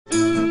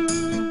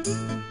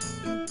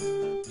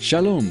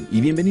Shalom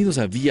y bienvenidos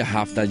a Via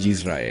Hafta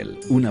Yisrael,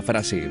 una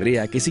frase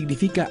hebrea que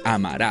significa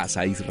amarás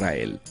a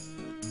Israel.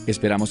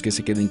 Esperamos que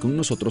se queden con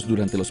nosotros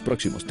durante los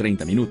próximos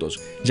 30 minutos,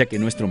 ya que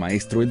nuestro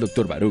maestro, el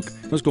Dr. Baruch,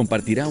 nos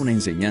compartirá una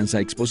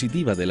enseñanza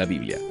expositiva de la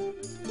Biblia.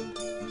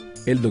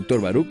 El Dr.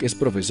 Baruch es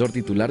profesor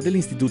titular del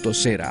Instituto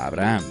Sera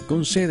Abraham,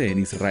 con sede en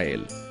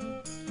Israel.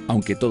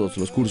 Aunque todos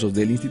los cursos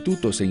del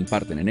instituto se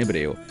imparten en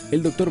hebreo,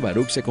 el Dr.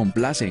 Baruch se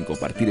complace en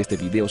compartir este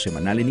video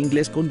semanal en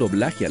inglés con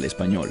doblaje al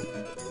español.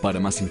 Para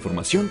más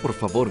información, por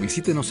favor,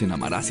 visítenos en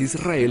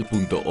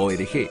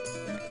amarasisrael.org.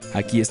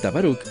 Aquí está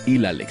Baruch y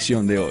la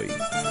lección de hoy.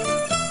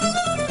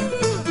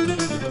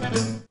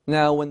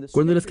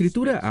 Cuando la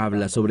Escritura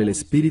habla sobre el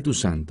Espíritu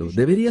Santo,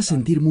 deberías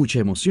sentir mucha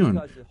emoción,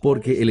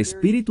 porque el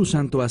Espíritu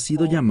Santo ha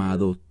sido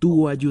llamado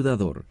tu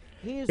ayudador.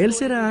 Él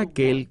será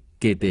aquel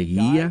que te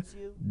guía,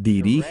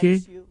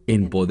 dirige,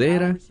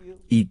 empodera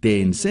y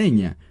te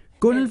enseña,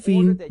 con el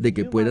fin de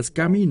que puedas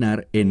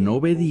caminar en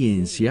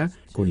obediencia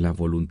con la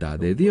voluntad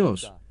de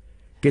Dios,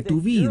 que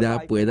tu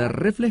vida pueda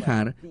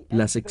reflejar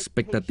las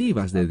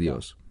expectativas de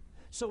Dios.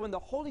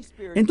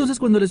 Entonces,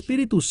 cuando el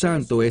Espíritu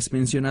Santo es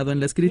mencionado en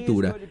la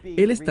Escritura,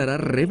 Él estará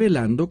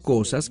revelando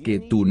cosas que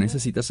tú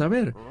necesitas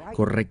saber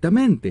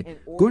correctamente,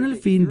 con el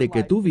fin de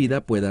que tu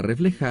vida pueda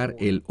reflejar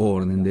el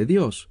orden de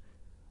Dios.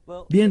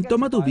 Bien,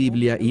 toma tu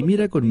Biblia y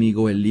mira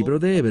conmigo el libro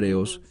de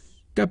Hebreos,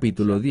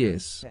 capítulo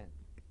 10.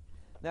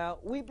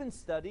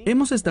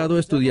 Hemos estado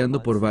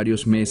estudiando por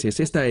varios meses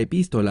esta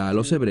epístola a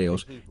los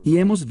Hebreos y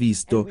hemos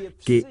visto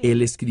que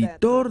el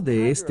escritor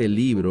de este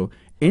libro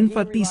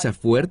enfatiza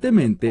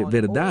fuertemente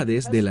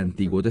verdades del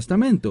Antiguo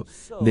Testamento,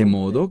 de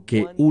modo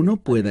que uno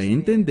pueda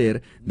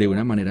entender de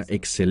una manera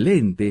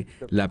excelente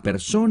la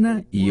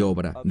persona y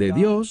obra de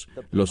Dios,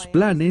 los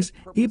planes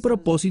y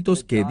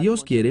propósitos que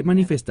Dios quiere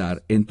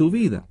manifestar en tu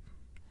vida.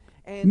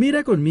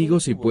 Mira conmigo,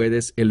 si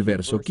puedes, el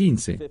verso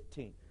 15.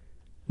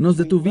 Nos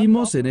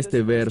detuvimos en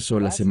este verso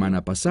la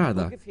semana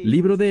pasada,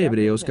 libro de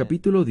Hebreos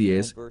capítulo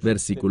 10,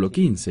 versículo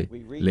 15.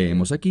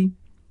 Leemos aquí.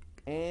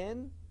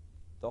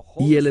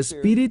 Y el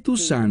Espíritu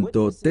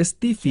Santo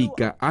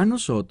testifica a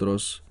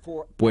nosotros,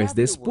 pues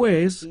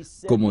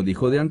después, como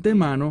dijo de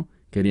antemano,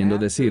 queriendo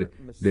decir,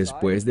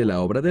 después de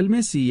la obra del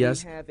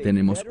Mesías,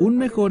 tenemos un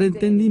mejor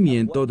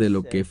entendimiento de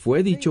lo que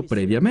fue dicho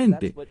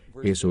previamente.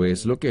 Eso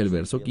es lo que el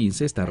verso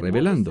 15 está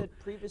revelando.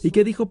 ¿Y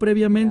qué dijo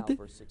previamente?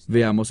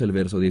 Veamos el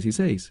verso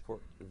 16.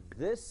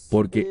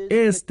 Porque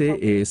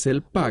este es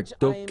el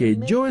pacto que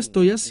yo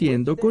estoy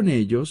haciendo con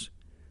ellos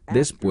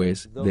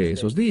después de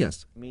esos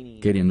días,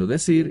 queriendo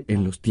decir,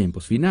 en los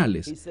tiempos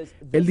finales.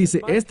 Él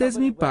dice, este es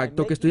mi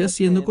pacto que estoy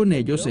haciendo con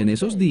ellos en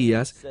esos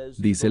días,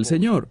 dice el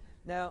Señor.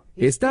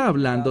 Está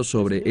hablando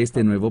sobre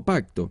este nuevo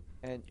pacto,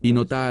 y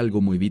nota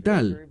algo muy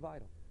vital.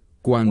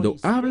 Cuando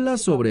habla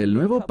sobre el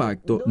nuevo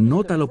pacto,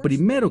 nota lo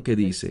primero que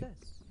dice.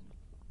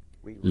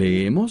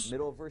 Leemos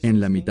en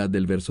la mitad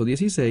del verso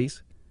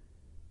 16,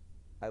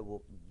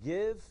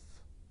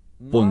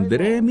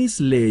 pondré mis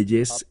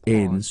leyes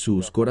en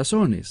sus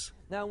corazones.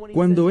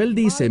 Cuando él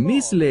dice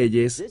mis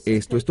leyes,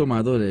 esto es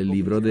tomado del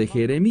libro de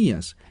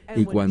Jeremías.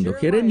 Y cuando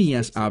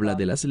Jeremías habla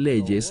de las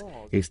leyes,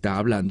 está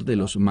hablando de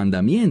los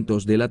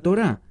mandamientos de la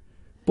Torá.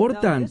 Por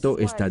tanto,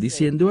 está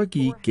diciendo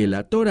aquí que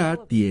la Torá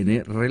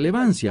tiene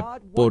relevancia,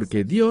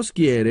 porque Dios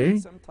quiere,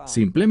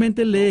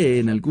 simplemente lee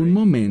en algún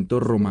momento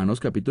Romanos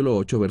capítulo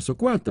 8, verso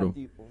 4,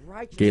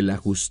 que la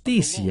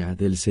justicia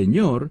del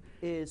Señor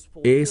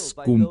es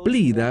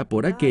cumplida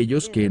por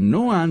aquellos que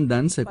no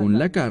andan según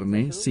la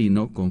carne,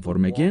 sino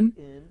conforme a ¿quién?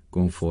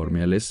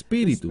 Conforme al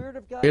Espíritu.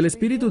 El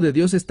Espíritu de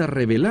Dios está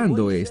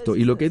revelando esto,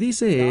 y lo que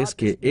dice es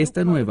que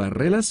esta nueva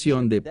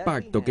relación de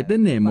pacto que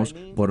tenemos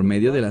por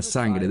medio de la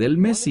sangre del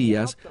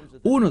Mesías,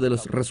 uno de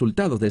los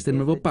resultados de este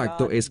nuevo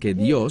pacto es que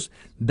Dios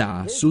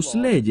da sus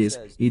leyes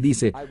y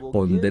dice,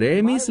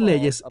 pondré mis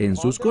leyes en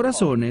sus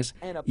corazones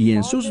y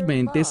en sus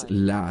mentes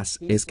las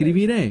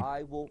escribiré.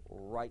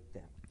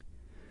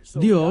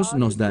 Dios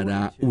nos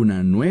dará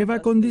una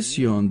nueva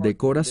condición de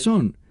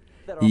corazón.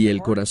 Y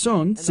el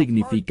corazón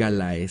significa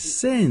la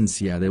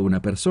esencia de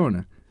una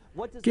persona.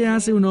 ¿Qué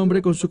hace un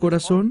hombre con su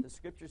corazón?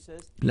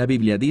 La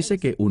Biblia dice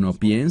que uno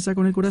piensa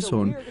con el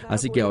corazón,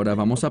 así que ahora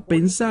vamos a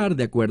pensar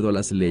de acuerdo a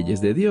las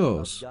leyes de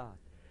Dios.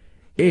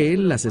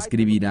 Él las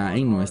escribirá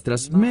en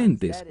nuestras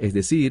mentes, es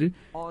decir,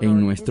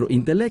 en nuestro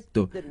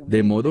intelecto,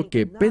 de modo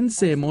que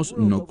pensemos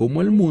no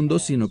como el mundo,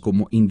 sino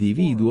como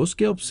individuos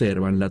que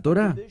observan la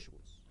Torá.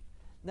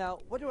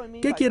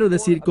 ¿Qué quiero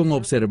decir con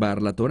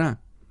observar la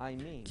Torá?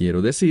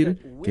 Quiero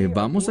decir que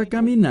vamos a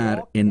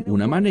caminar en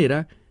una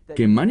manera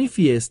que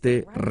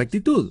manifieste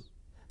rectitud.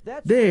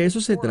 De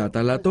eso se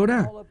trata la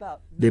Torá,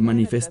 de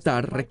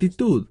manifestar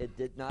rectitud.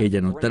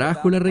 Ella no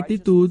trajo la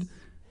rectitud,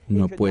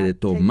 no puede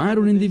tomar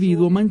un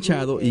individuo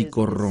manchado y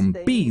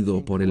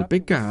corrompido por el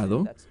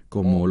pecado,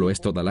 como lo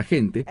es toda la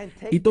gente,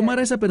 y tomar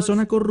a esa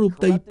persona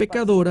corrupta y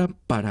pecadora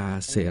para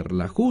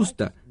hacerla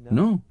justa.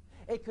 No.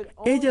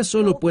 Ella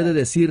solo puede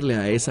decirle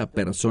a esa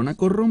persona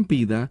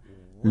corrompida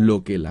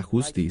lo que la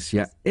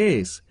justicia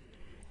es.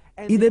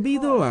 Y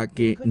debido a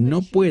que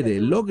no puede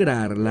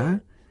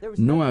lograrla,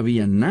 No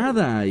había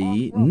nada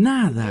ahí,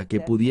 nada que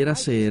pudiera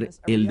ser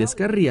el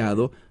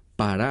descarriado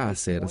para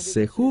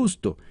hacerse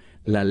justo.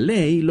 La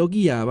ley lo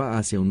guiaba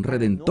hacia un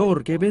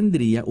redentor que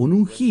vendría, un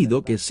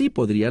ungido que sí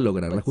podría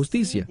lograr la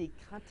justicia.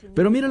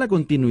 Pero mira la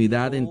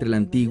continuidad entre el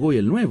antiguo y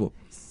el nuevo.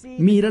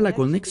 Mira la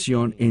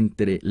conexión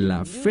entre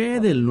la fe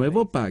del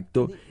nuevo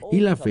pacto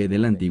y la fe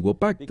del antiguo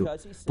pacto.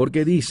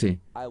 Porque dice,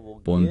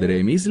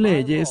 pondré mis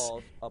leyes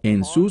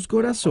en sus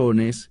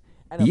corazones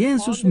y en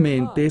sus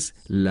mentes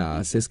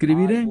las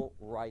escribiré.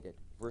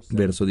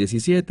 Verso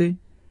 17.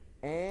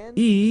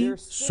 Y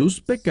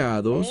sus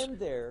pecados,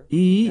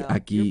 y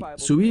aquí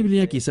su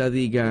Biblia quizá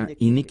diga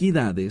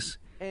iniquidades.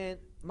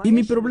 Y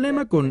mi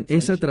problema con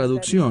esa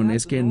traducción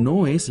es que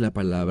no es la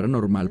palabra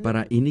normal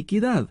para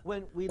iniquidad.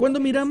 Cuando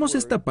miramos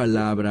esta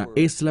palabra,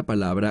 es la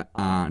palabra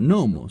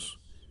anomos.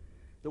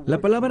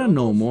 La palabra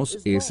nomos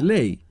es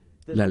ley.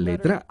 La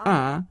letra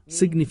A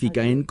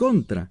significa en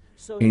contra.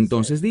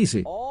 Entonces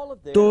dice,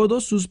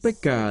 todos sus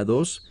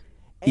pecados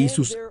y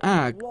sus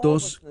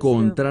actos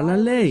contra la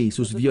ley,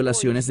 sus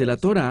violaciones de la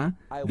Torá,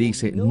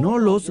 dice, no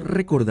los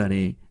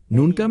recordaré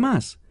nunca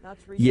más.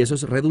 Y eso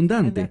es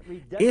redundante.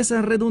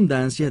 Esa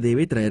redundancia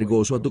debe traer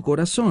gozo a tu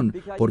corazón,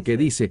 porque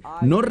dice,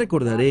 no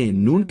recordaré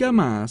nunca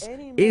más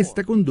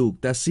esta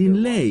conducta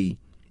sin ley,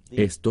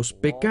 estos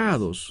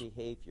pecados.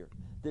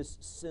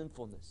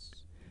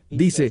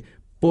 Dice,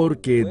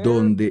 porque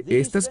donde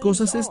estas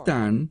cosas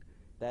están,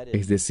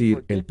 es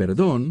decir, el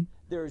perdón,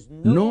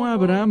 no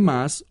habrá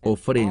más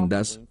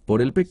ofrendas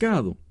por el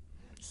pecado.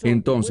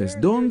 Entonces,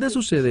 ¿dónde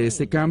sucede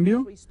este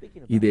cambio?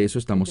 Y de eso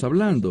estamos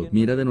hablando.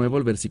 Mira de nuevo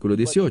el versículo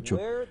 18.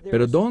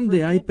 Pero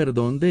 ¿dónde hay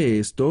perdón de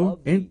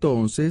esto?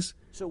 Entonces,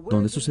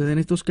 ¿dónde suceden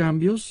estos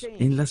cambios?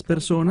 ¿En las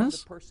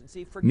personas?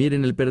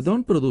 Miren, el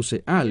perdón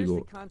produce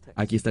algo.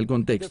 Aquí está el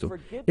contexto.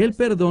 El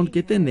perdón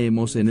que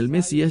tenemos en el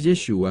Mesías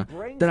Yeshua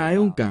trae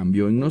un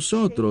cambio en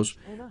nosotros,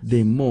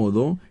 de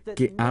modo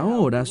que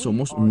ahora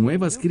somos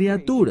nuevas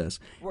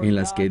criaturas en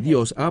las que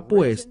Dios ha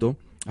puesto,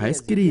 ha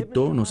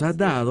escrito, nos ha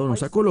dado,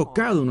 nos ha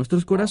colocado en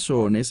nuestros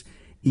corazones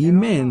y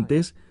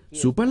mentes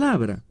su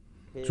palabra,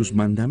 sus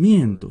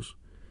mandamientos,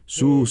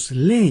 sus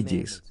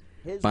leyes,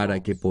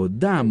 para que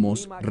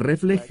podamos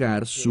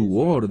reflejar su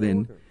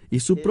orden y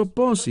su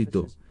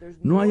propósito.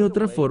 No hay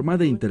otra forma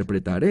de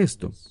interpretar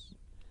esto.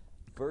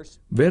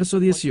 Verso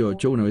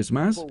 18, una vez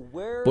más,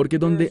 porque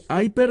donde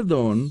hay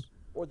perdón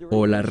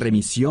o la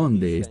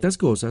remisión de estas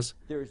cosas,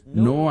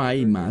 no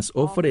hay más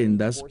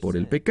ofrendas por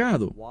el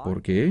pecado.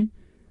 ¿Por qué?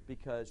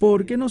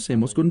 Porque nos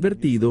hemos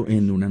convertido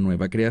en una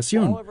nueva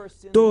creación.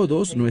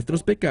 Todos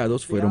nuestros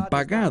pecados fueron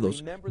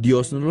pagados.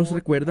 Dios no los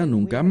recuerda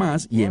nunca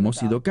más y hemos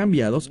sido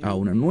cambiados a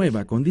una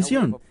nueva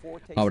condición.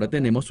 Ahora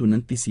tenemos un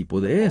anticipo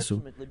de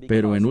eso.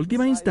 Pero en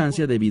última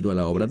instancia, debido a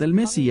la obra del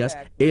Mesías,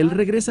 Él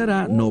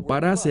regresará no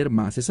para hacer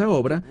más esa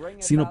obra,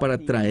 sino para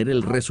traer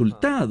el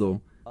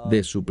resultado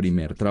de su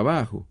primer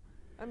trabajo.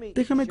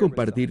 Déjame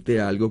compartirte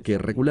algo que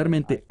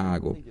regularmente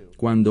hago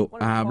cuando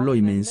hablo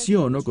y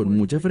menciono con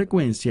mucha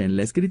frecuencia en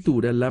la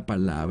Escritura la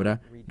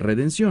palabra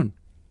redención.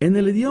 En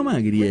el idioma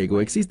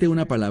griego existe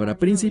una palabra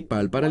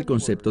principal para el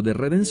concepto de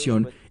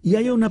redención y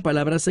hay una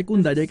palabra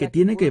secundaria que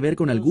tiene que ver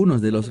con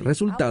algunos de los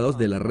resultados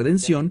de la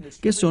redención,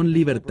 que son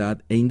libertad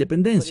e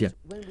independencia.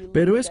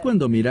 Pero es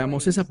cuando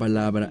miramos esa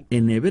palabra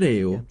en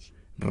hebreo,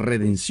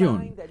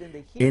 redención.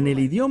 En el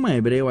idioma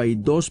hebreo hay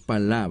dos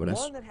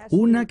palabras,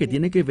 una que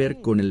tiene que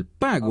ver con el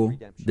pago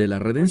de la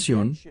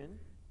redención.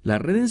 La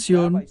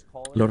redención,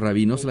 los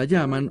rabinos la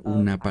llaman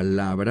una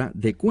palabra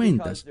de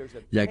cuentas,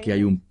 ya que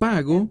hay un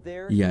pago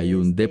y hay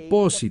un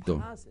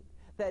depósito.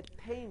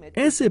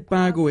 Ese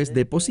pago es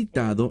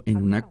depositado en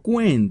una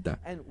cuenta.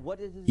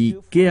 ¿Y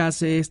qué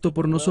hace esto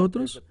por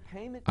nosotros?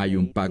 Hay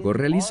un pago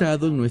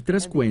realizado en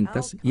nuestras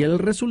cuentas y el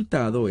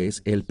resultado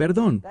es el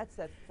perdón.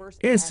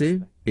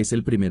 Ese es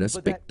el primer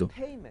aspecto.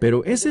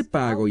 Pero ese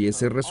pago y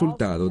ese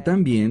resultado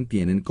también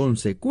tienen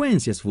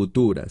consecuencias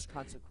futuras.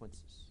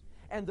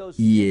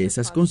 Y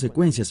esas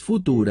consecuencias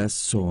futuras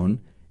son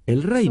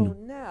el reino.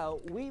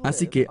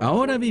 Así que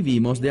ahora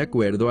vivimos de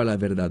acuerdo a la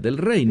verdad del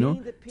reino,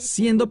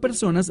 siendo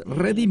personas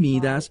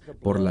redimidas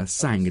por la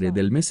sangre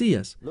del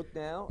Mesías.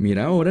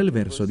 Mira ahora el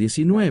verso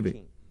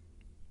 19.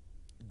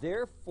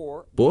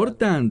 Por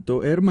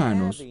tanto,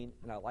 hermanos,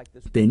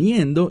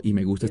 teniendo, y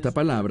me gusta esta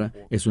palabra,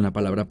 es una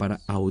palabra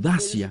para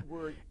audacia,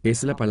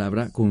 es la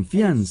palabra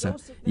confianza,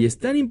 y es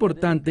tan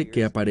importante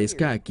que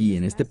aparezca aquí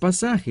en este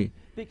pasaje,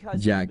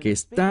 ya que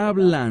está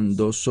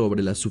hablando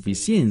sobre la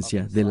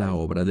suficiencia de la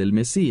obra del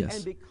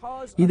Mesías.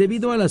 Y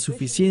debido a la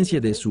suficiencia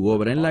de su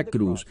obra en la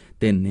cruz,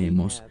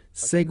 tenemos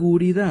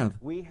seguridad,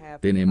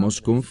 tenemos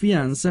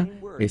confianza,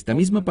 esta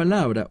misma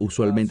palabra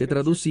usualmente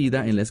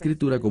traducida en la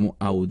Escritura como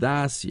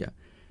audacia.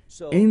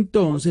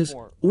 Entonces,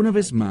 una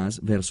vez más,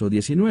 verso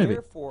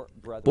 19.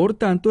 Por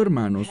tanto,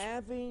 hermanos,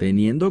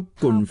 teniendo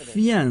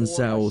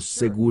confianza o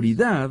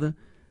seguridad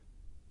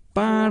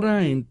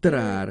para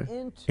entrar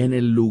en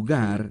el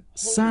lugar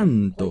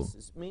santo,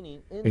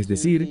 es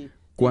decir,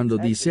 Cuando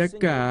dice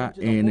acá,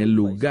 en el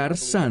lugar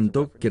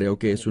santo, creo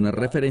que es una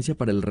referencia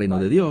para el reino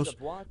de Dios.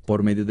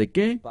 ¿Por medio de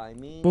qué?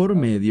 Por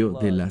medio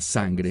de la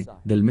sangre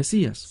del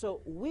Mesías.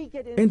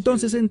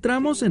 Entonces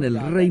entramos en el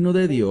reino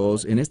de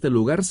Dios, en este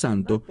lugar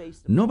santo,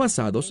 no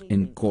basados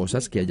en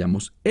cosas que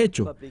hayamos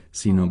hecho,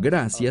 sino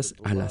gracias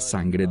a la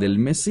sangre del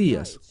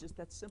Mesías.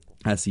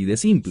 Así de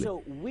simple.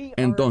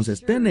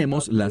 Entonces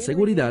tenemos la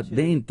seguridad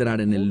de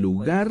entrar en el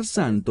lugar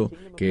santo,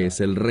 que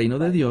es el reino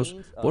de Dios,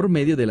 por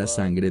medio de la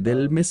sangre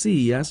del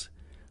Mesías,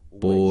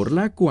 por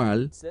la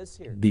cual,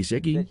 dice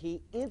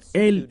aquí,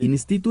 Él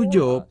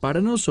instituyó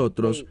para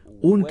nosotros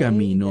un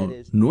camino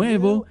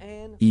nuevo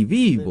y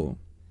vivo.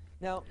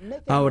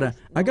 Ahora,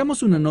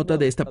 hagamos una nota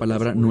de esta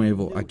palabra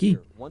nuevo aquí.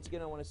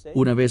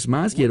 Una vez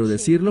más quiero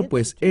decirlo,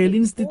 pues Él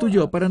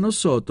instituyó para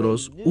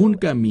nosotros un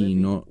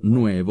camino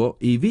nuevo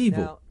y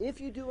vivo.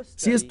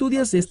 Si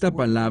estudias esta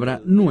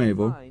palabra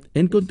nuevo,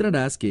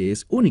 encontrarás que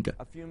es única.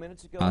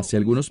 Hace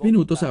algunos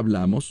minutos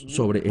hablamos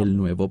sobre el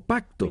nuevo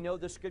pacto.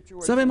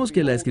 Sabemos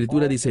que la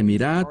Escritura dice,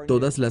 mirad,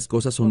 todas las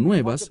cosas son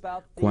nuevas.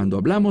 Cuando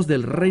hablamos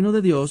del reino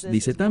de Dios,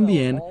 dice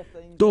también,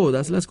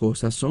 todas las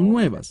cosas son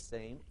nuevas.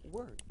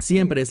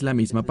 Siempre es la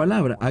misma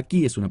palabra.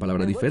 Aquí es una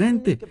palabra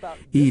diferente.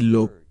 Y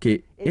lo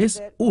que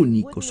es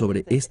único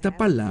sobre esta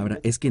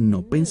palabra es que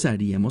no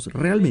pensaríamos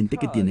realmente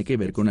que tiene que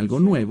ver con algo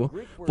nuevo,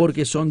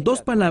 porque son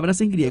dos palabras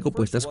en griego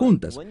puestas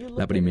juntas.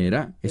 La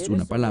primera es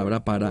una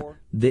palabra para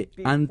de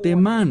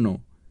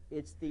antemano.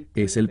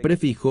 Es el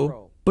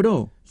prefijo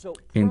pro.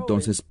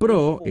 Entonces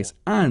pro es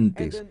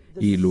antes.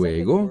 Y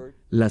luego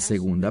la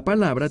segunda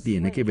palabra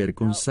tiene que ver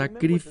con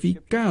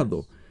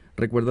sacrificado.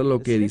 Recuerda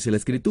lo que dice la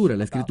Escritura.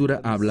 La Escritura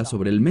habla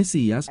sobre el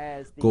Mesías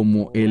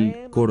como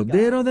el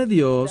Cordero de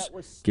Dios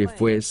que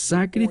fue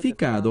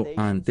sacrificado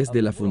antes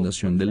de la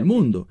fundación del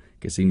mundo.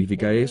 ¿Qué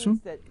significa eso?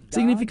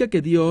 Significa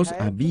que Dios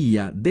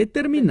había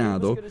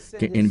determinado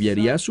que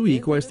enviaría a su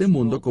Hijo a este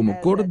mundo como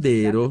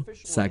Cordero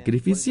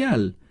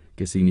sacrificial.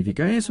 ¿Qué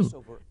significa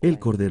eso? El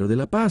Cordero de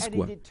la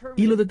Pascua.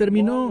 Y lo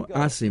determinó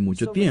hace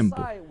mucho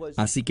tiempo.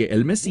 Así que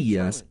el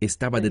Mesías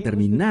estaba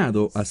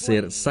determinado a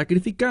ser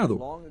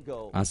sacrificado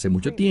hace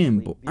mucho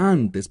tiempo,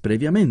 antes,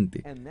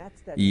 previamente.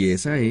 Y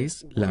esa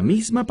es la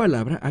misma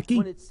palabra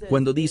aquí.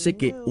 Cuando dice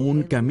que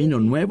un camino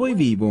nuevo y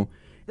vivo,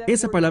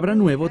 esa palabra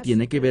nuevo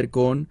tiene que ver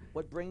con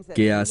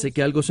 ¿qué hace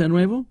que algo sea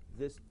nuevo?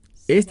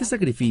 Este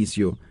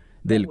sacrificio,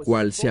 del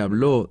cual se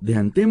habló de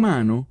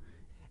antemano,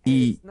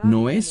 y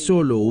no es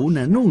solo un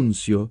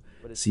anuncio,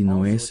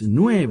 sino es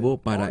nuevo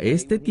para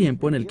este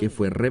tiempo en el que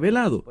fue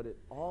revelado.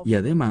 Y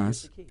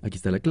además, aquí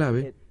está la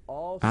clave,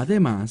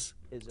 además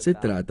se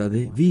trata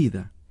de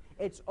vida.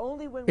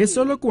 Es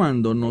solo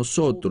cuando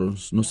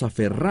nosotros nos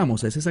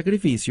aferramos a ese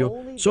sacrificio,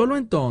 solo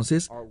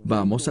entonces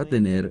vamos a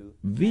tener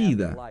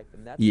vida.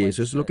 Y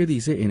eso es lo que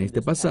dice en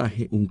este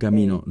pasaje, un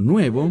camino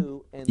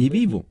nuevo y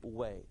vivo.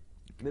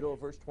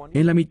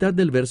 En la mitad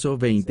del verso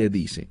 20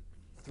 dice,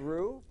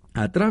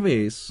 a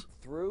través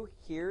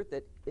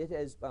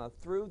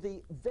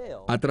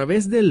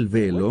del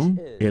velo,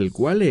 el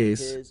cual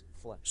es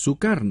su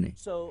carne.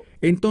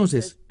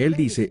 Entonces, él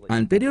dice,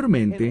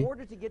 anteriormente,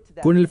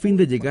 con el fin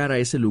de llegar a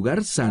ese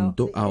lugar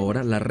santo,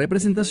 ahora la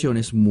representación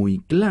es muy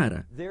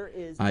clara.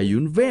 Hay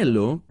un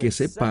velo que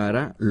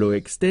separa lo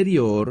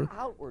exterior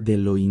de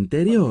lo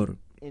interior.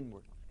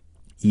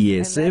 Y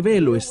ese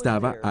velo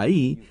estaba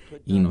ahí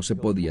y no se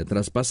podía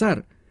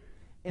traspasar.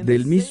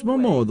 Del mismo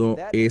modo,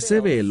 ese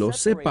velo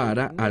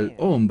separa al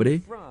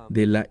hombre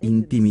de la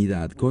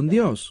intimidad con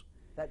Dios.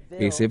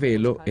 Ese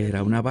velo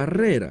era una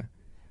barrera.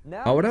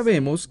 Ahora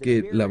vemos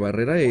que la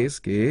barrera es,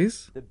 ¿qué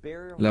es?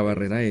 La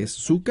barrera es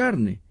su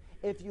carne.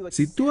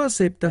 Si tú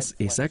aceptas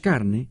esa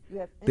carne,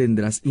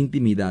 tendrás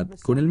intimidad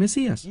con el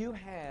Mesías.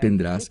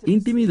 Tendrás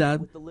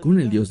intimidad con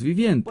el Dios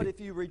viviente.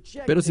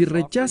 Pero si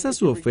rechazas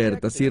su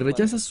oferta, si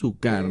rechazas su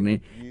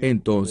carne,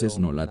 entonces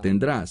no la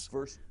tendrás.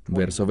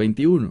 Verso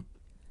 21.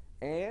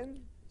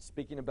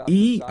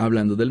 Y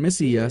hablando del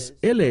Mesías,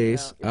 Él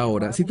es,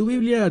 ahora, si tu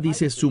Biblia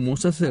dice sumo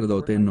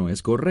sacerdote, no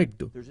es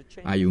correcto.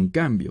 Hay un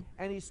cambio.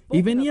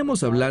 Y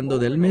veníamos hablando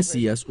del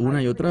Mesías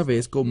una y otra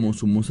vez como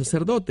sumo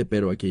sacerdote,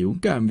 pero aquí hay un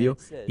cambio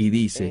y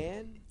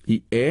dice,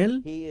 y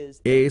Él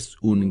es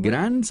un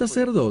gran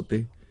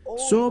sacerdote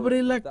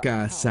sobre la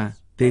casa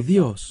de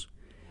Dios.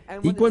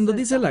 Y cuando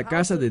dice la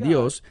casa de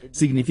Dios,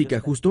 significa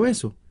justo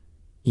eso.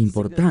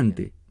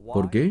 Importante.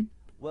 ¿Por qué?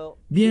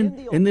 Bien,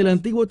 en el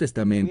Antiguo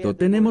Testamento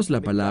tenemos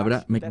la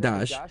palabra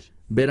Mekdash,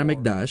 Beit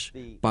HaMikdash,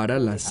 para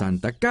la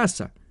Santa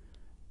Casa.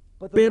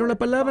 Pero la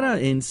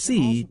palabra en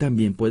sí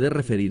también puede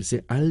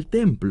referirse al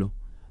templo.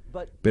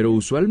 Pero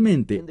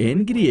usualmente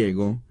en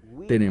griego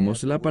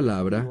tenemos la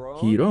palabra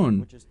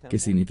Hirón, que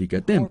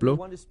significa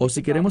templo, o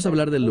si queremos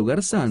hablar del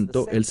lugar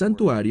santo, el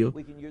santuario,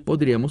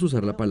 podríamos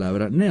usar la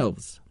palabra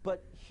Nevs.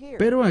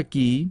 Pero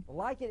aquí,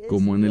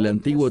 como en el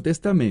Antiguo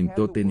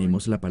Testamento,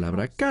 tenemos la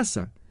palabra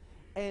casa.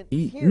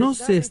 Y no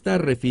se está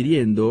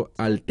refiriendo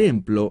al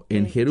templo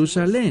en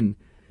Jerusalén,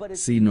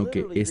 sino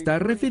que está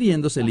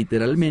refiriéndose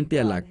literalmente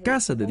a la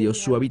casa de Dios,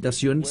 su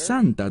habitación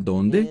santa,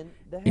 ¿dónde?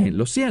 en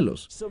los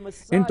cielos.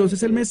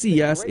 Entonces el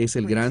Mesías es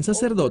el gran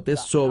sacerdote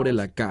sobre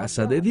la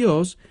casa de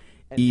Dios,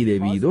 y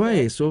debido a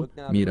eso,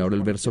 mira ahora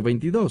el verso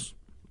 22.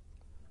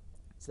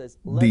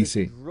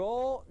 Dice,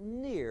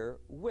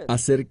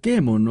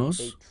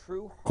 acerquémonos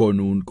con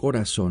un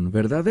corazón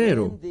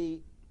verdadero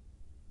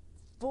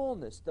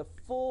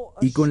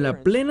y con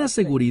la plena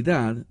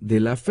seguridad de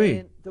la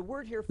fe.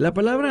 La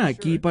palabra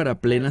aquí para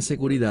plena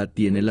seguridad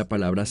tiene la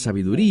palabra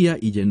sabiduría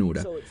y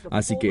llenura.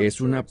 Así que es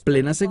una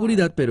plena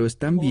seguridad, pero es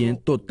también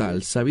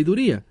total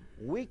sabiduría.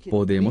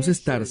 Podemos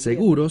estar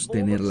seguros,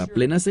 tener la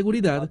plena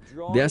seguridad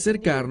de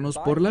acercarnos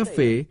por la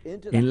fe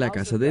en la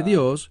casa de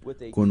Dios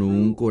con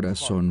un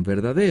corazón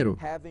verdadero,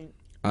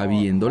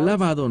 habiendo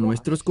lavado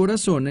nuestros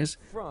corazones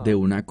de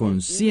una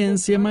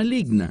conciencia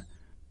maligna,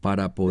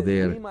 para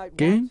poder,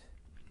 ¿qué?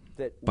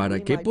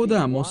 Para que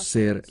podamos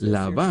ser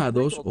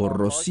lavados o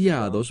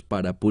rociados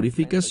para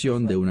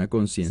purificación de una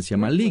conciencia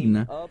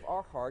maligna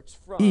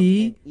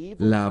y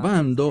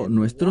lavando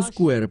nuestros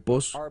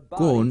cuerpos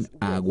con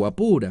agua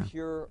pura.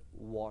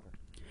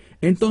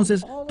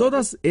 Entonces,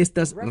 todas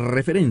estas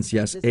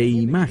referencias e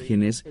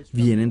imágenes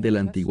vienen del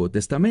Antiguo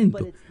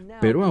Testamento,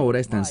 pero ahora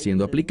están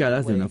siendo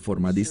aplicadas de una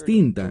forma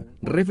distinta,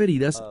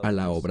 referidas a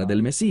la obra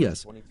del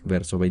Mesías.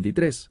 Verso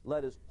 23.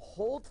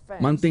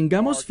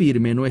 Mantengamos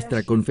firme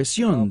nuestra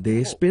confesión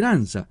de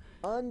esperanza,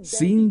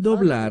 sin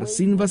doblar,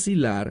 sin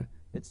vacilar,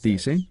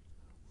 dice,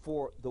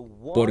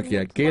 porque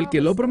aquel que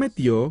lo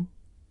prometió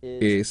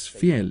es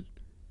fiel.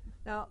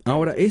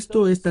 Ahora,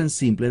 esto es tan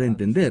simple de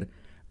entender.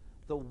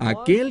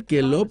 Aquel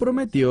que lo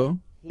prometió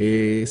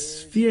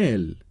es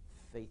fiel.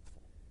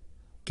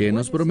 ¿Qué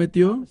nos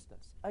prometió?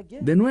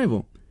 De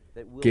nuevo,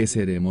 que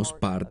seremos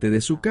parte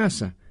de su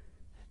casa,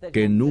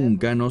 que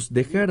nunca nos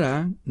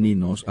dejará ni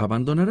nos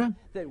abandonará,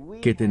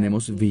 que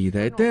tenemos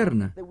vida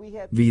eterna,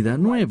 vida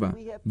nueva,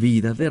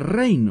 vida de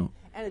reino.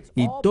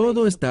 ¿Y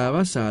todo está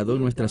basado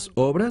en nuestras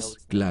obras?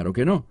 Claro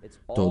que no.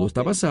 Todo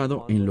está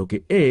basado en lo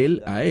que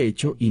Él ha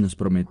hecho y nos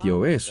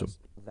prometió eso.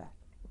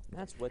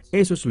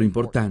 Eso es lo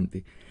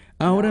importante.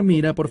 Ahora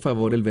mira, por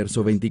favor, el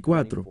verso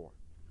 24.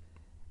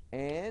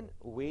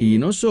 Y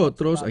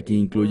nosotros, aquí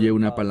incluye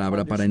una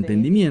palabra para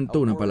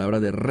entendimiento, una palabra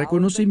de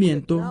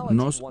reconocimiento,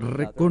 nos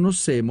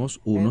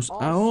reconocemos unos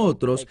a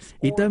otros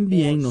y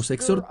también nos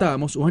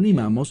exhortamos o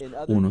animamos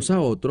unos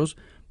a otros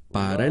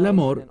para el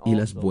amor y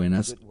las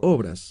buenas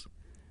obras.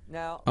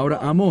 Ahora,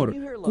 amor.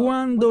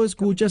 ¿Cuándo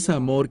escuchas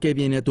amor que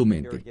viene a tu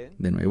mente?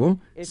 De nuevo,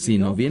 si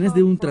no vienes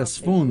de un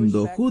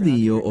trasfondo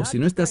judío o si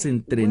no estás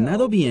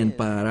entrenado bien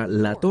para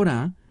la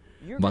Torá,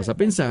 vas a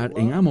pensar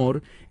en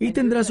amor y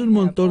tendrás un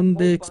montón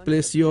de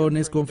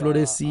expresiones con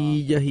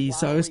florecillas y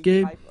 ¿sabes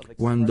qué?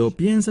 Cuando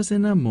piensas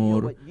en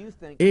amor,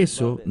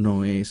 eso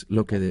no es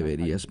lo que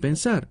deberías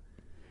pensar.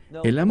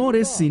 El amor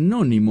es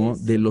sinónimo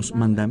de los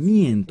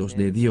mandamientos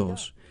de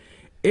Dios.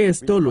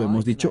 Esto lo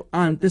hemos dicho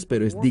antes,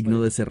 pero es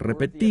digno de ser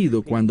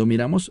repetido. Cuando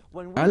miramos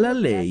a la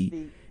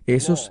ley,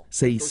 esos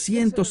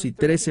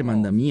 613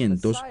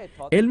 mandamientos,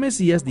 el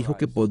Mesías dijo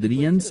que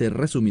podrían ser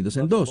resumidos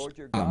en dos.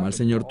 Ama al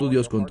Señor tu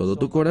Dios con todo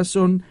tu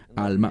corazón,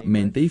 alma,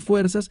 mente y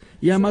fuerzas,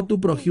 y ama a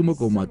tu prójimo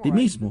como a ti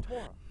mismo.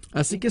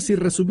 Así que si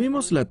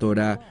resumimos la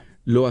Torá,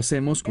 lo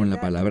hacemos con la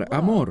palabra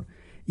amor.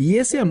 Y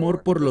ese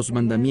amor por los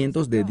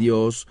mandamientos de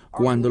Dios,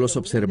 cuando los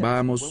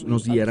observamos,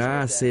 nos guiará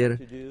a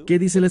hacer, ¿qué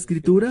dice la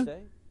Escritura?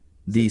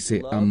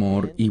 Dice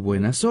amor y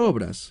buenas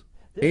obras.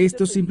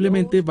 Esto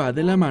simplemente va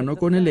de la mano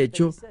con el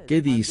hecho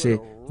que dice,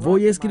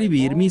 voy a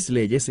escribir mis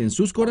leyes en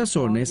sus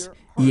corazones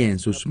y en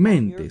sus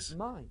mentes.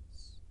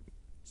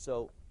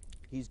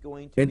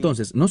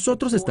 Entonces,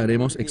 nosotros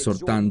estaremos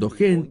exhortando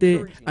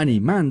gente,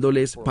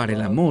 animándoles para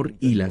el amor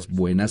y las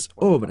buenas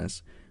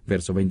obras.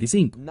 Verso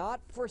 25.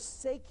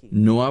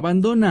 No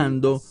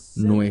abandonando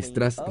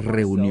nuestras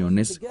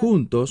reuniones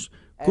juntos,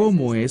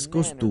 como es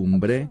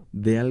costumbre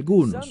de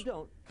algunos.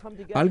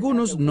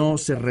 Algunos no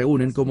se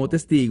reúnen como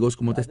testigos,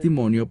 como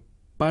testimonio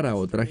para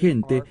otra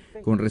gente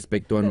con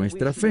respecto a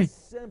nuestra fe,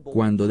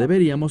 cuando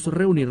deberíamos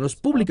reunirnos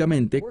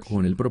públicamente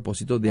con el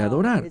propósito de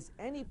adorar.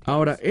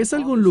 Ahora, ¿es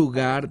algún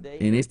lugar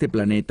en este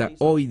planeta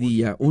hoy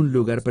día un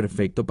lugar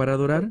perfecto para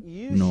adorar?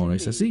 No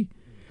es así.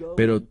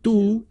 Pero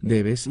tú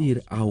debes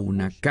ir a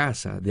una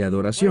casa de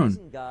adoración,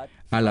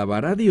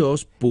 alabar a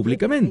Dios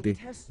públicamente,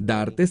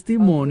 dar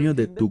testimonio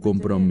de tu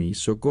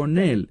compromiso con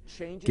Él,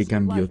 que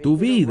cambió tu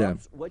vida,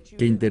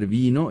 que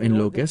intervino en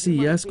lo que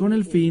hacías con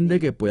el fin de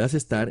que puedas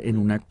estar en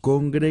una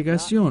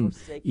congregación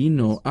y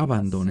no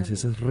abandones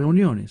esas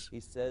reuniones.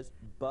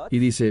 Y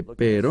dice,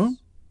 pero,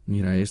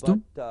 mira esto,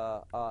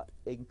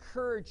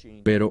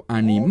 pero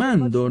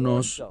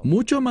animándonos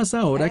mucho más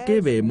ahora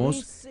que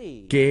vemos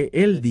que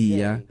el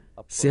día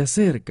se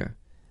acerca.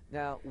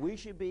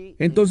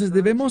 Entonces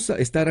debemos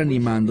estar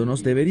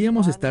animándonos,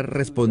 deberíamos estar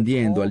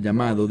respondiendo al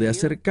llamado de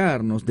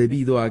acercarnos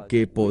debido a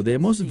que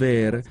podemos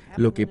ver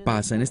lo que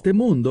pasa en este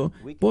mundo,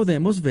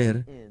 podemos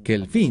ver que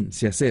el fin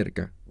se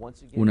acerca.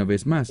 Una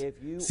vez más,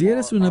 si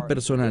eres una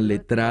persona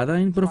letrada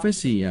en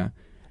profecía,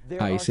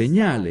 hay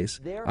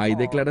señales, hay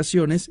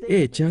declaraciones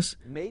hechas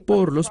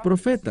por los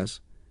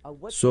profetas.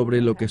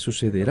 sobre lo que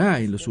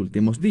sucederá en los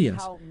últimos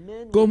días.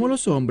 Cómo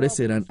los hombres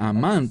serán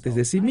amantes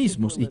de sí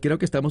mismos, y creo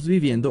que estamos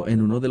viviendo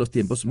en uno de los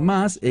tiempos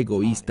más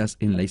egoístas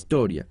en la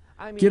historia.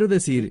 Quiero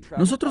decir,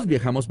 nosotros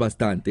viajamos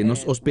bastante,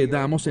 nos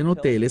hospedamos en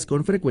hoteles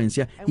con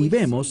frecuencia y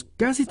vemos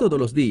casi todos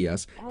los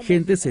días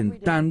gente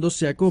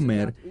sentándose a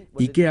comer,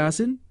 ¿y qué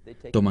hacen?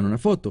 Toman una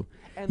foto.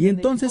 Y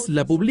entonces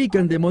la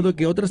publican de modo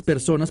que otras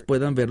personas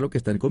puedan ver lo que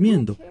están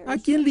comiendo. ¿A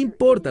quién le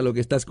importa lo que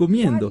estás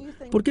comiendo?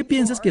 ¿Por qué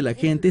piensas que la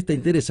gente está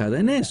interesada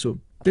en eso?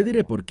 Te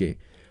diré por qué.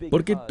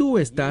 Porque tú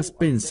estás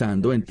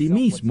pensando en ti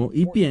mismo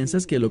y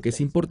piensas que lo que es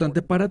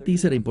importante para ti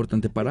será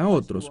importante para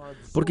otros,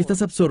 porque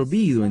estás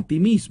absorbido en ti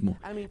mismo.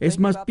 Es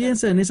más,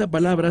 piensa en esa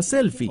palabra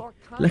selfie.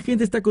 La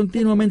gente está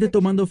continuamente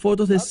tomando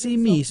fotos de sí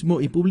mismo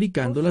y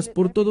publicándolas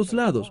por todos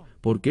lados.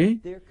 ¿Por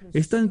qué?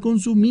 Están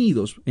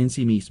consumidos en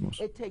sí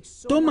mismos.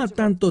 Toma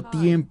tanto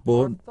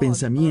tiempo,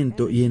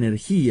 pensamiento y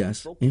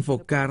energías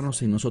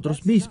enfocarnos en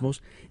nosotros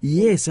mismos,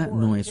 y esa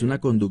no es una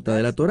conducta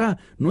de la Torá,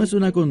 no es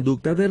una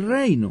conducta del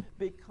reino.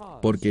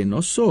 Porque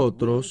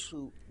nosotros,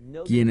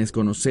 quienes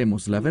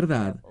conocemos la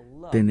verdad,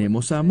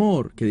 tenemos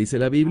amor. ¿Qué dice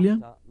la Biblia?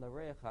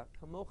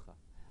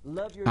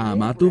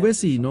 Ama a tu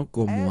vecino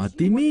como a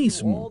ti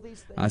mismo.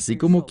 Así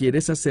como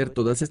quieres hacer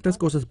todas estas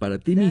cosas para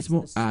ti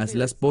mismo,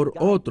 hazlas por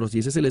otros. Y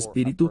ese es el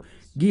Espíritu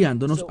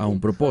guiándonos a un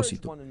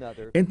propósito.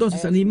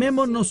 Entonces,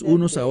 animémonos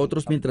unos a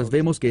otros mientras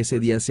vemos que ese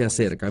día se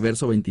acerca.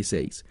 Verso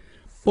 26.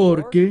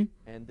 Porque,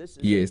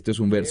 y este es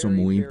un verso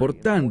muy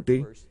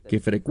importante, que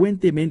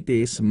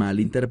frecuentemente es mal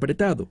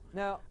interpretado.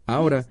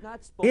 Ahora,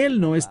 él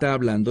no está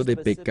hablando de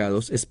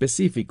pecados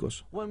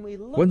específicos.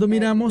 Cuando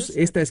miramos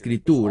esta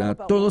escritura,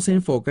 todo se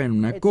enfoca en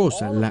una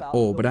cosa, la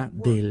obra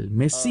del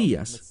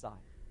Mesías.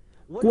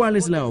 ¿Cuál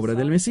es la obra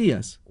del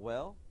Mesías?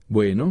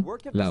 Bueno,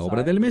 la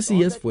obra del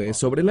Mesías fue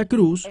sobre la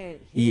cruz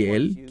y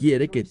Él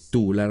quiere que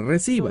tú la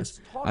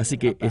recibas. Así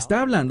que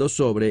está hablando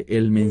sobre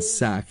el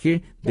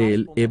mensaje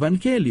del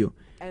Evangelio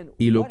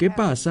y lo que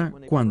pasa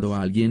cuando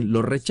alguien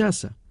lo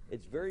rechaza.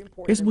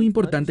 Es muy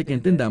importante que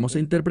entendamos e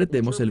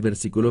interpretemos el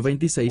versículo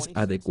 26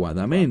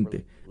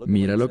 adecuadamente.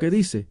 Mira lo que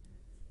dice.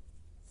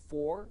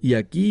 Y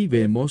aquí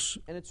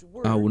vemos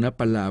a una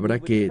palabra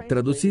que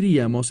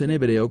traduciríamos en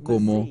hebreo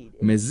como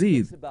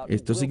mezid.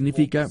 Esto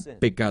significa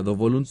pecado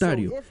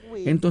voluntario.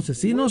 Entonces,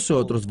 si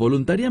nosotros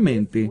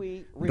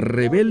voluntariamente,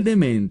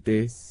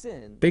 rebeldemente,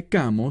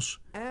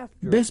 pecamos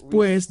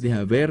después de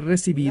haber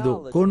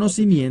recibido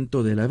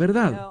conocimiento de la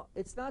verdad.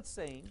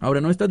 Ahora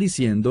no está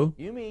diciendo,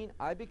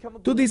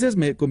 tú dices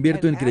me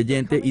convierto en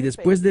creyente y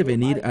después de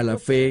venir a la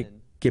fe,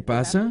 ¿qué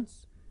pasa?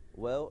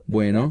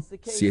 Bueno,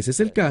 si ese es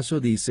el caso,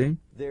 dice,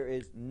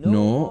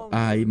 no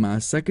hay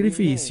más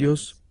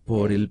sacrificios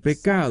por el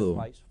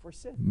pecado.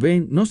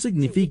 Ven, no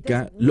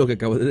significa lo que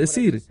acabo de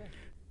decir.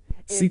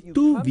 Si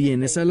tú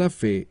vienes a la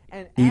fe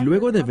y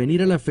luego de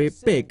venir a la fe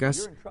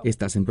pecas,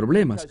 estás en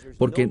problemas,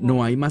 porque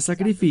no hay más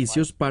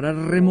sacrificios para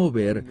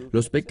remover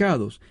los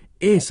pecados.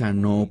 Esa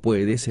no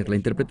puede ser la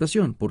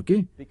interpretación. ¿Por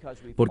qué?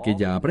 Porque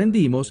ya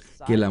aprendimos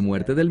que la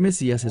muerte del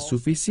Mesías es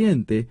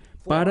suficiente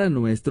para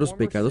nuestros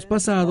pecados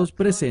pasados,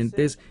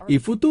 presentes y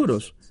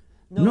futuros.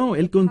 No,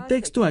 el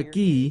contexto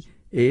aquí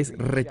es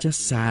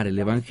rechazar el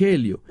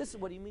Evangelio.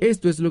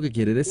 Esto es lo que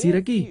quiere decir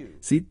aquí.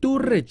 Si tú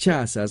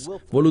rechazas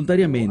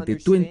voluntariamente,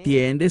 tú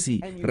entiendes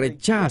y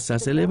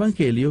rechazas el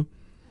Evangelio,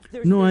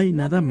 no hay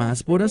nada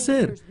más por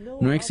hacer.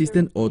 No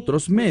existen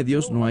otros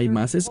medios, no hay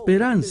más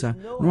esperanza,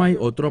 no hay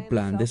otro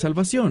plan de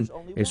salvación.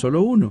 Es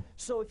solo uno.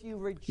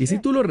 Y si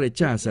tú lo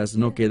rechazas,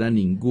 no queda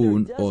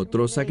ningún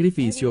otro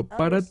sacrificio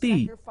para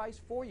ti.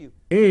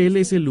 Él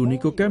es el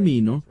único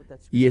camino,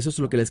 y eso es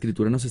lo que la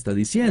Escritura nos está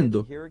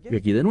diciendo. Y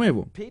aquí de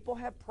nuevo,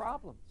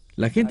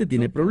 la gente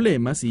tiene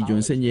problemas, y yo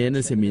enseñé en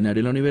el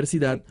seminario en la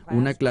universidad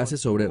una clase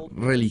sobre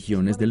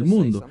religiones del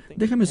mundo.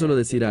 Déjame solo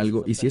decir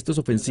algo, y si esto es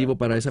ofensivo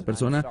para esa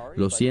persona,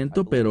 lo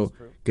siento, pero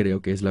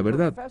creo que es la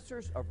verdad.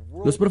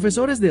 Los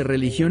profesores de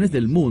religiones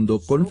del mundo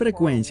con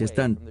frecuencia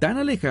están tan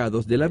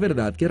alejados de la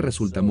verdad que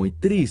resulta muy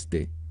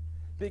triste.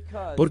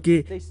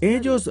 Porque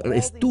ellos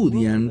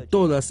estudian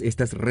todas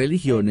estas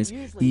religiones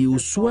y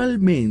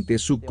usualmente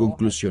su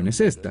conclusión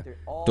es esta.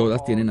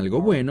 Todas tienen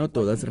algo bueno,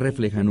 todas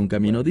reflejan un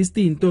camino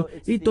distinto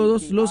y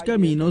todos los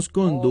caminos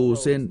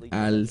conducen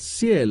al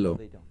cielo.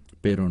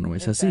 Pero no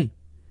es así.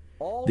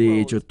 De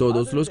hecho,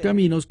 todos los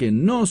caminos que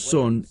no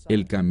son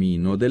el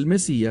camino del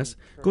Mesías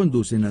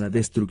conducen a la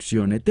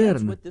destrucción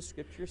eterna.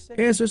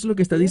 Eso es lo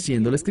que está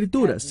diciendo la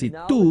Escritura. Si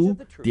tú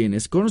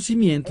tienes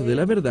conocimiento de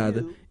la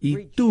verdad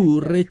y tú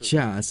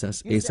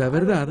rechazas esa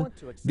verdad,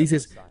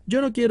 dices,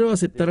 yo no quiero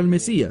aceptar al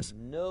Mesías,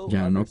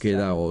 ya no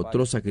queda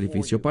otro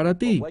sacrificio para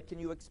ti.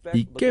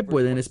 ¿Y qué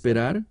pueden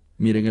esperar?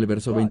 Miren el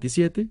verso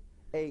 27.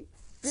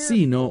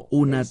 Sino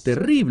una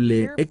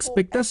terrible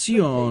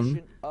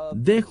expectación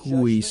de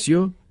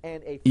juicio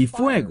y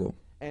fuego.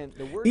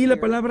 Y la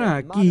palabra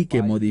aquí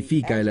que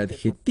modifica el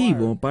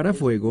adjetivo para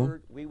fuego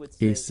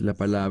es la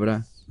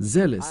palabra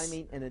zealous,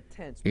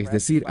 es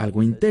decir,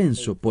 algo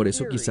intenso. Por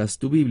eso quizás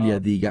tu Biblia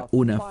diga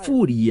una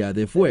furia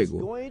de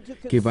fuego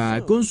que va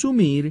a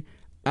consumir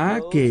a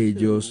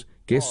aquellos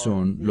que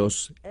son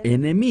los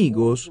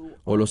enemigos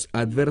o los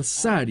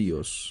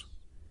adversarios.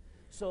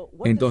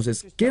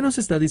 Entonces, ¿qué nos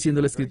está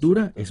diciendo la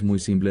Escritura? Es muy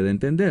simple de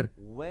entender.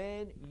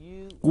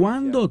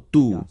 Cuando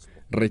tú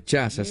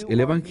rechazas el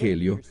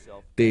Evangelio,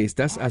 te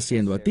estás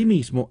haciendo a ti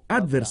mismo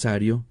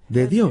adversario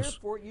de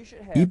Dios.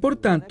 Y por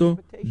tanto,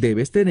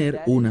 debes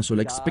tener una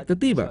sola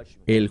expectativa,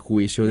 el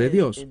juicio de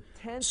Dios,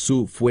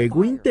 su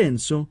fuego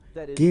intenso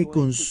que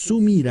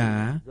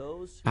consumirá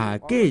a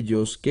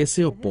aquellos que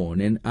se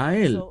oponen a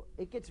Él.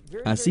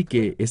 Así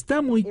que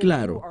está muy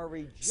claro,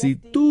 si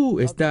tú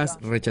estás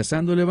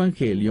rechazando el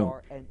Evangelio,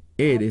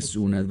 eres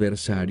un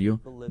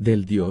adversario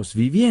del Dios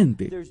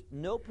viviente.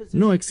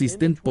 No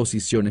existen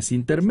posiciones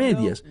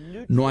intermedias.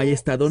 No hay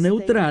estado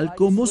neutral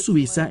como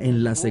Suiza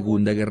en la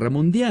Segunda Guerra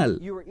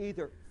Mundial.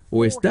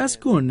 O estás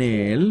con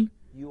Él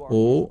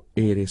o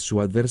eres su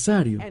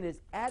adversario.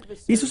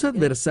 Y sus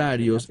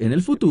adversarios en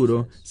el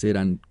futuro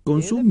serán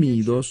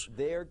consumidos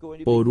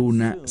por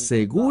una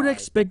segura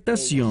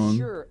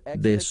expectación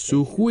de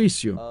su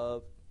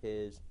juicio.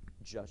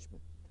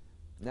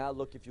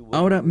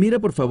 Ahora, mira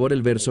por favor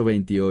el verso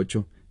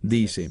 28.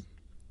 Dice,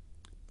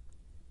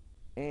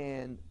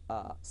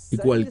 y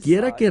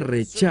cualquiera que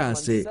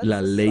rechace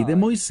la ley de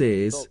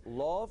Moisés,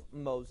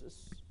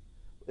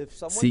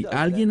 si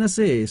alguien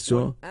hace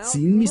eso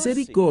sin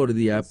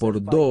misericordia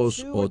por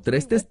 2 o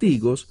 3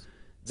 testigos,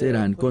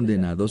 serán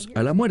condenados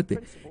a la muerte.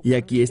 Y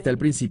aquí está el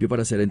principio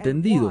para ser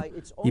entendido.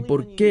 ¿Y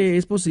por qué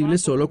es posible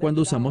solo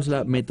cuando usamos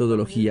la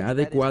metodología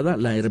adecuada,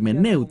 la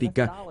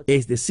hermenéutica,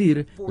 es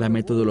decir, la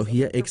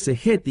metodología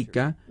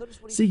exegética,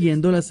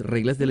 siguiendo las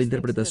reglas de la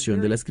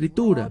interpretación de la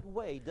Escritura?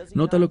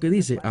 Nota lo que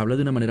dice, habla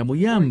de una manera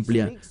muy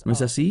amplia, ¿no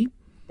es así?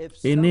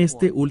 En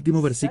este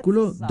último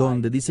versículo,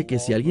 donde dice que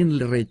si alguien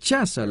le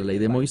rechaza la ley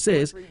de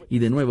Moisés, y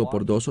de nuevo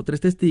por 2 o 3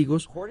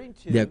 testigos,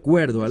 de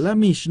acuerdo a la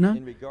Mishnah,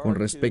 con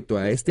respecto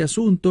a este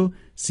asunto,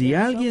 si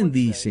alguien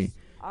dice,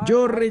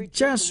 yo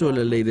rechazo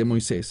la ley de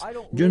Moisés,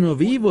 yo no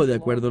vivo de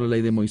acuerdo a la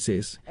ley de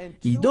Moisés,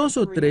 y 2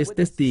 o 3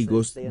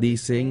 testigos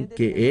dicen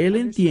que él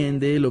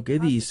entiende lo que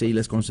dice y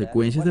las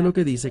consecuencias de lo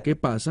que dice que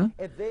pasa,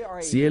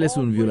 si él es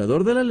un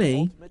violador de la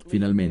ley,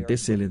 finalmente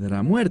se le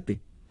dará muerte.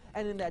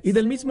 Y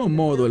del mismo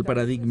modo el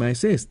paradigma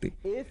es este.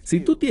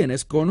 Si tú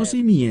tienes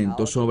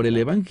conocimiento sobre el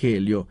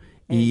Evangelio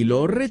y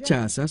lo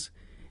rechazas,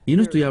 y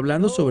no estoy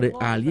hablando sobre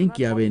alguien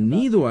que ha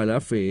venido a la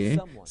fe,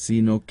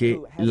 sino que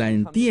la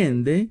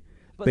entiende,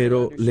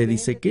 pero le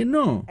dice que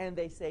no,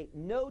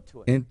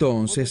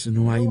 entonces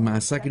no hay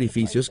más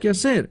sacrificios que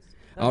hacer.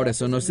 Ahora,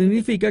 eso no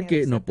significa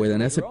que no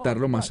puedan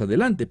aceptarlo más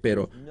adelante,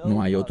 pero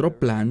no hay otro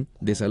plan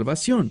de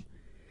salvación.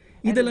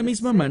 Y de la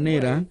misma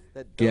manera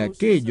que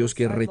aquellos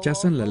que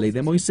rechazan la ley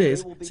de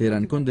Moisés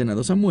serán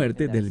condenados a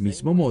muerte, del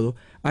mismo modo,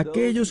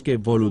 aquellos que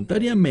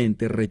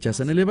voluntariamente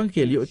rechazan el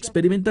Evangelio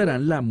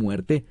experimentarán la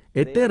muerte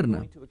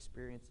eterna.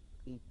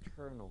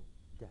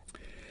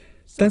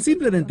 Tan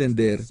simple de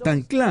entender,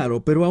 tan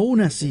claro, pero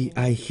aún así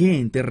hay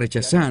gente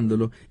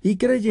rechazándolo y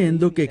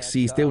creyendo que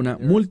existe una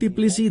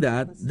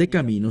multiplicidad de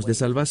caminos de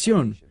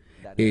salvación.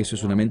 Eso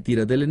es una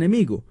mentira del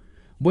enemigo.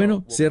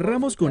 Bueno,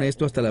 cerramos con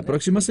esto hasta la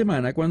próxima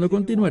semana cuando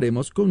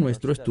continuaremos con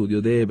nuestro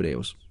estudio de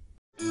Hebreos.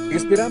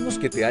 Esperamos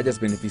que te hayas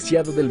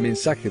beneficiado del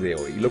mensaje de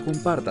hoy y lo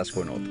compartas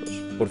con otros.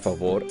 Por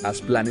favor,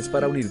 haz planes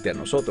para unirte a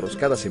nosotros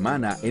cada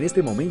semana en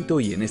este momento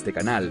y en este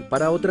canal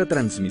para otra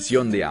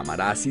transmisión de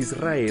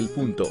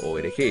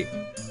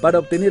amarasisrael.org. Para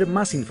obtener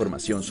más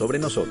información sobre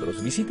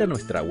nosotros, visita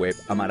nuestra web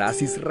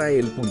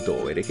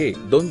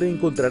amarasisrael.org, donde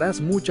encontrarás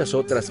muchas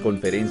otras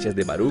conferencias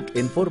de Baruch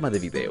en forma de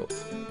video.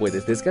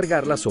 Puedes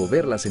descargarlas o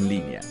verlas en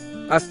línea.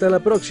 Hasta la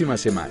próxima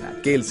semana.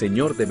 Que el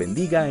Señor te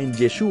bendiga en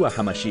Yeshua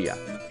HaMashiach,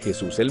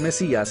 Jesús el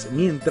Mesías,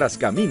 mientras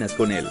caminas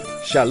con Él.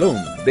 Shalom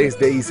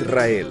desde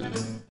Israel.